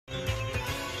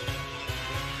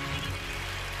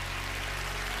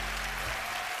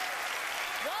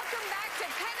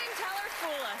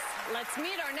Let's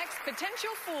meet our next potential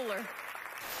fooler.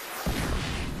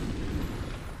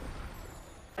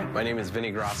 My name is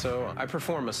Vinny Grosso. I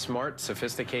perform a smart,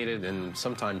 sophisticated, and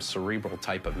sometimes cerebral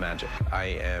type of magic. I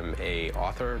am an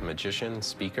author, magician,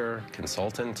 speaker,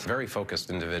 consultant, very focused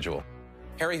individual.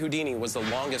 Harry Houdini was the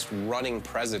longest-running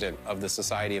president of the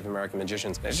Society of American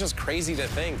Magicians. It's just crazy to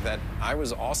think that I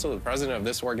was also the president of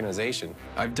this organization.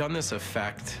 I've done this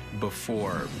effect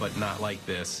before, but not like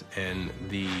this, and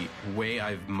the way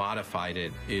I've modified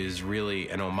it is really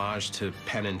an homage to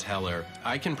Penn Teller.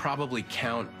 I can probably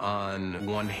count on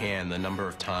one hand the number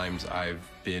of times I've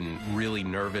been really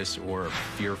nervous or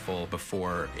fearful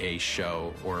before a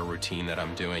show or a routine that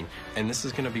I'm doing, and this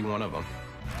is going to be one of them.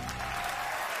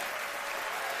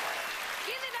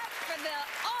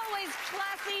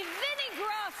 Classy Vinny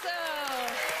Grosso.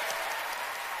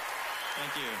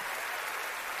 Thank you.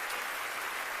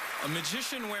 A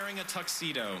magician wearing a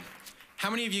tuxedo. How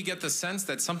many of you get the sense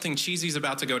that something cheesy is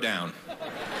about to go down?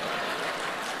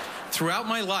 Throughout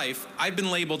my life, I've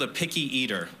been labeled a picky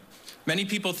eater. Many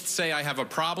people say I have a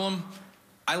problem.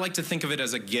 I like to think of it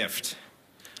as a gift.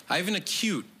 I have an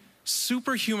acute,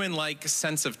 superhuman-like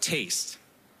sense of taste.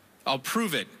 I'll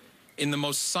prove it in the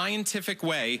most scientific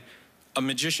way a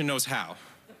magician knows how,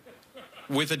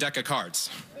 with a deck of cards.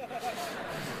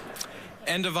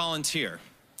 And a volunteer.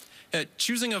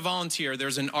 Choosing a volunteer,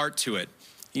 there's an art to it.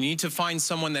 You need to find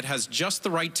someone that has just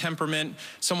the right temperament,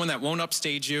 someone that won't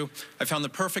upstage you. I found the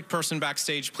perfect person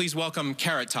backstage. Please welcome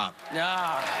Carrot Top. Yeah.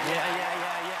 Hi.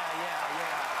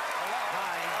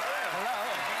 Hello.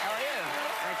 How are you?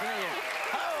 Nice to meet you.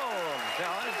 Oh,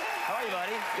 fellas. How are you,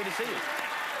 buddy? Good to see you.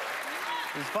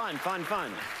 It's fun.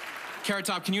 Carrot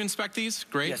Top, can you inspect these?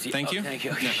 Great, yes, thank you. Thank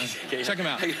you. Yeah. Check them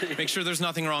out. Make sure there's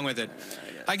nothing wrong with it.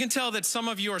 I can tell that some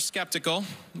of you are skeptical,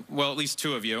 well, at least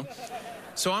two of you.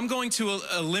 So I'm going to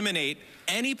eliminate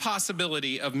any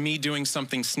possibility of me doing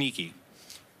something sneaky.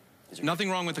 Nothing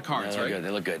wrong with the cards, right? Good.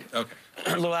 They look good. Okay.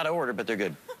 A little out of order, but they're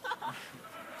good.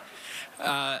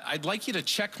 I'd like you to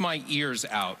check my ears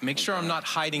out. Make sure I'm not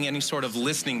hiding any sort of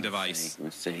listening device.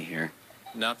 Let's see here.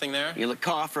 Nothing there? You look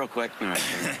cough real quick. All right.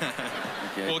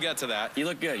 Okay. We'll get to that. You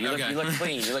look good. You look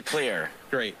clean. You look clear.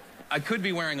 Great. I could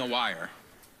be wearing a wire.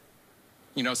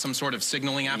 You know, some sort of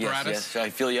signaling apparatus? Yes. Should I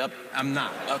fill you up? I'm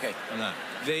not. Okay. I'm not.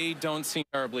 They don't seem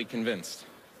terribly convinced.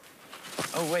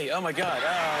 Oh, wait. Oh, my God. Oh,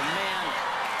 man.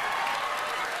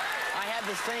 I had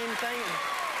the same thing.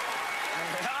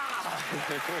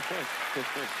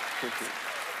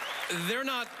 They're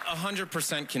not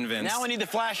 100% convinced. Now I need the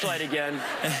flashlight again.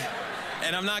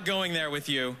 And I'm not going there with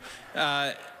you.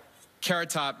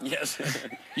 Carrot Top. Yes.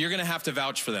 You're going to have to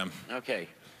vouch for them. Okay.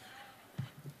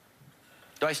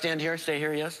 Do I stand here? Stay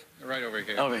here, yes? Right over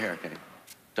here. Over here, okay.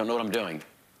 Don't know what I'm doing.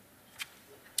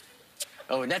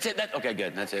 Oh, that's it? Okay,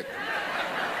 good. That's it.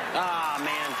 Ah,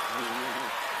 man.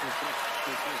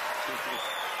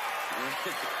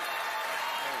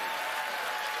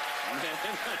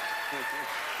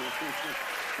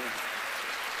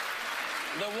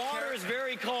 The water is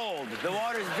very cold. The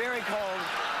water is very cold.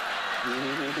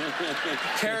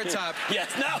 Carrot Top. Yes,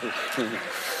 no.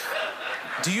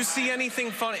 Do you see anything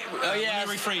funny? Oh, yes.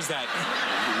 Let me rephrase that.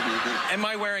 Am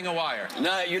I wearing a wire?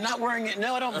 No, you're not wearing it.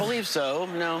 No, I don't believe so.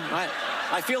 No.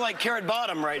 I feel like Carrot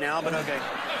Bottom right now, but okay.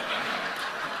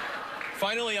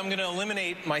 Finally, I'm going to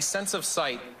eliminate my sense of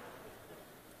sight.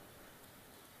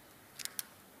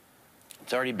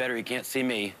 It's already better. You can't see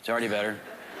me. It's already better.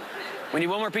 We need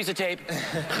one more piece of tape.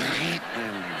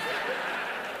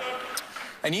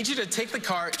 I need you to take the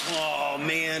card. Oh,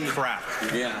 man. Crap.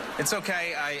 Yeah. It's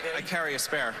okay. I carry a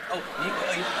spare. Oh,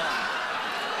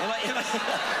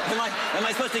 am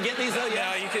I supposed to get these? Oh,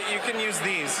 yeah. No, you can use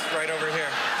these right over here.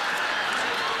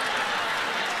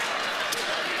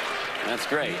 That's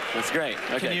great. That's great.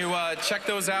 Okay. Can you check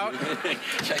those out?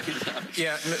 Check it out.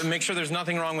 Yeah, make sure there's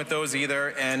nothing wrong with those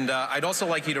either. And I'd also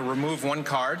like you to remove one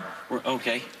card.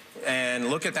 Okay. And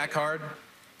look at that card.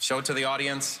 Show it to the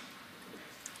audience.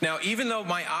 Now, even though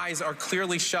my eyes are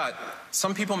clearly shut,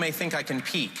 some people may think I can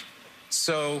peek.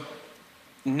 So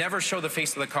never show the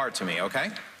face of the card to me, okay?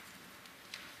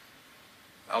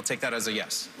 I'll take that as a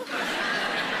yes.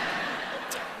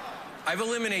 I've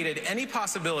eliminated any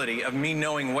possibility of me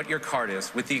knowing what your card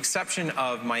is, with the exception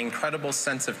of my incredible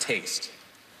sense of taste.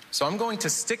 So I'm going to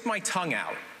stick my tongue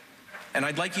out, and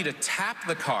I'd like you to tap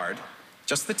the card,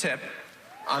 just the tip,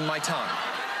 on my tongue.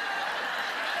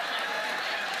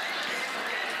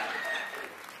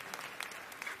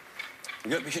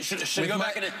 Should it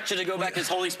go back to its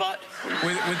holy spot?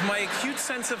 With my acute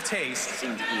sense of taste,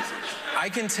 I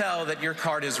can tell that your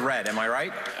card is red. Am I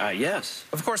right? Yes.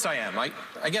 Of course I am. I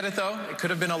get it, though. It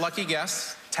could have been a lucky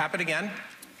guess. Tap it again.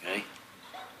 Okay.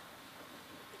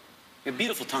 You have a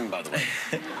beautiful tongue, by the way.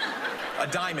 A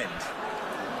diamond.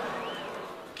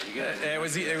 You good? It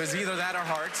was either that or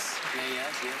hearts.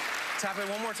 Yeah. Tap it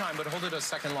one more time, but hold it a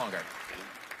second longer.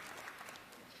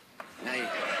 Now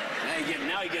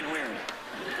you're getting weird.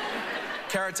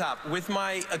 Carrot Top, with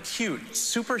my acute,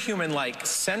 superhuman-like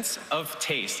sense of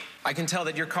taste, I can tell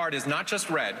that your card is not just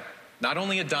red, not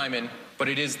only a diamond, but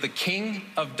it is the king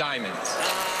of diamonds. That's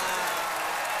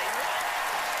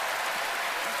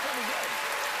pretty good.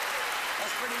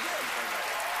 That's pretty good.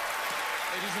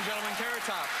 Ladies and gentlemen, Carrot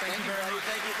Top, thank you very much.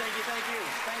 Thank you,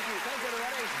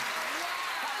 everybody.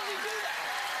 How did you do that?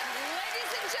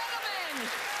 Ladies and gentlemen,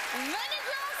 Vinny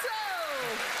Grosso.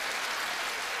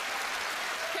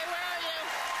 Okay, where are you?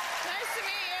 Nice to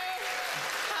meet you.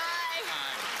 Hi.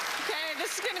 Okay,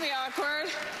 this is going to be awkward.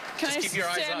 Can Just I keep your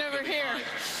eyes stand up, over you'll be here?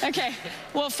 fine. Okay.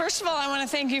 Well, first of all, I want to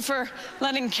thank you for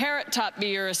letting Carrot Top be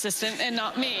your assistant and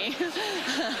not me. Should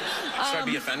I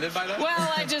be offended by that?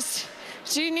 Well,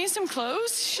 do you need some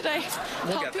clothes? Should I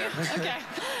We'll help get you? there. Okay.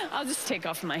 I'll just take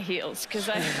off my heels because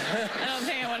I don't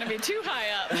think I want to be too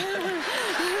high up. There we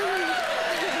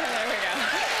go.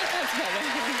 That's better.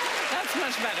 That's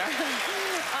much better.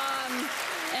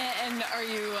 And are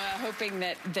you hoping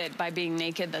that by being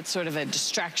naked, that's sort of a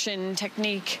distraction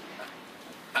technique?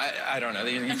 I don't know.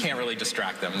 You can't really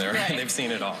distract them. Right. They've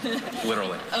seen it all,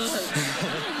 literally.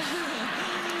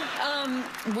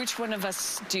 Which one of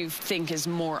us do you think is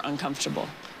more uncomfortable,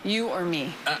 you or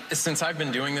me? Since I've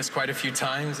been doing this quite a few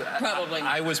times, Probably.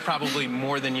 I was probably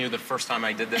more than you the first time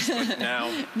I did this, but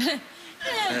now,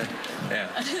 yeah.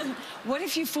 What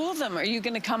if you fool them? Are you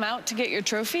going to come out to get your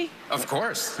trophy? Of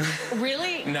course.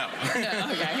 Really? No.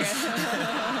 No, okay.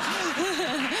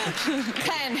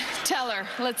 Penn Teller,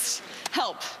 let's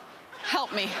help.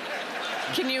 Help me.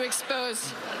 Can you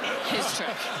expose his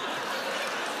trick?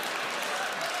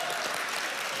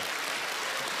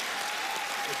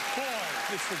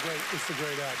 It's a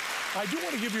great act. I do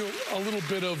want to give you a little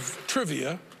bit of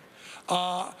trivia.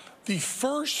 The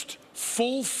first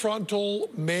full frontal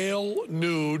male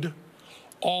nude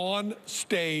on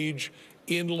stage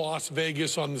in Las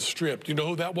Vegas on the Strip. Do you know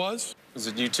who that was? Is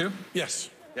it you two? Yes.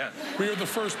 Yeah. We are the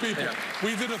first people. Yeah.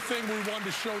 We did a thing where we wanted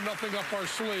to show nothing up our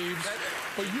sleeves,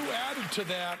 but you added to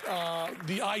that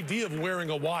the idea of wearing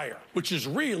a wire, which is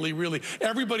really,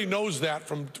 everybody knows that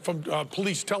from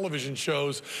police television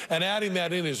shows, and adding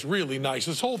that in is really nice.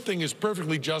 This whole thing is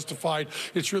perfectly justified.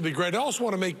 It's really great. I also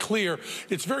want to make clear,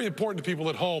 it's very important to people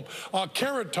at home,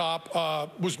 Carrot Top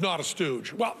was not a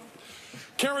stooge. Well,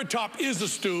 Carrot Top is a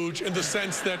stooge in the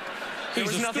sense that There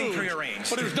was nothing stooge, prearranged.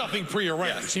 but there was nothing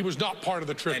prearranged. Yes. He was not part of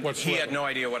the trick And whatsoever. he had no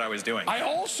idea what I was doing. I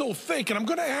also think, and I'm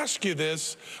going to ask you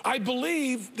this, I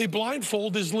believe the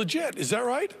blindfold is legit. Is that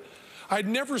right? I'd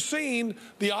never seen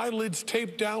the eyelids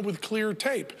taped down with clear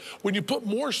tape. When you put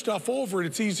more stuff over it,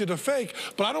 it's easy to fake,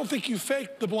 but I don't think you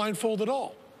faked the blindfold at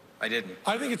all. I didn't.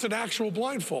 I think it's an actual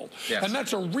blindfold. Yes. And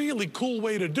that's a really cool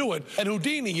way to do it. And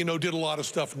Houdini, you know, did a lot of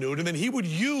stuff nude, and then he would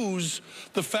use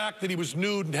the fact that he was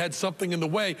nude and had something in the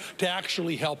way to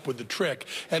actually help with the trick.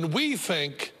 And we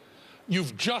think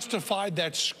you've justified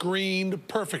that screen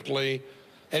perfectly,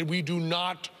 and we do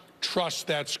not trust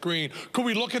that screen. Could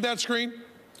we look at that screen?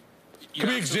 Can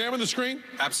we examine the screen?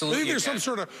 Absolutely. I think there's you some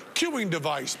sort of cueing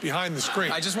device behind the screen.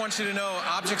 I just want you to know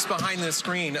objects behind the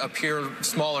screen appear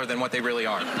smaller than what they really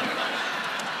are.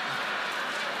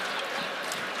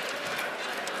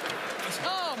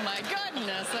 Oh my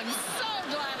goodness, I'm so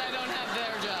glad I don't have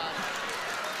their job.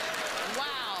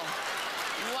 Wow.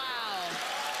 Wow.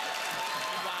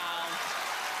 Wow.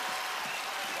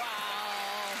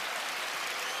 Wow.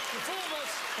 You fooled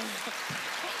us.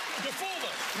 You fooled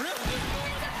us. Really?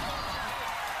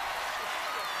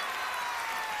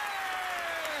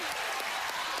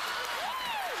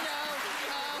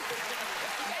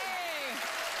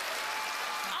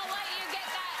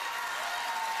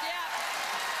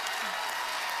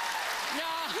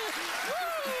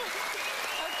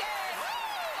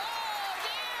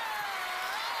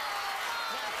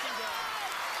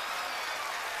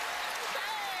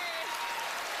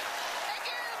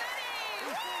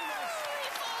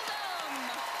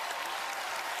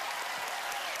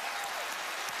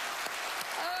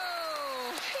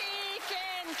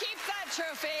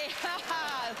 Trophy.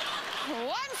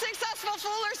 One successful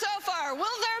fooler so far. Will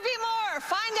there be more?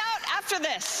 Find out after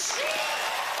this.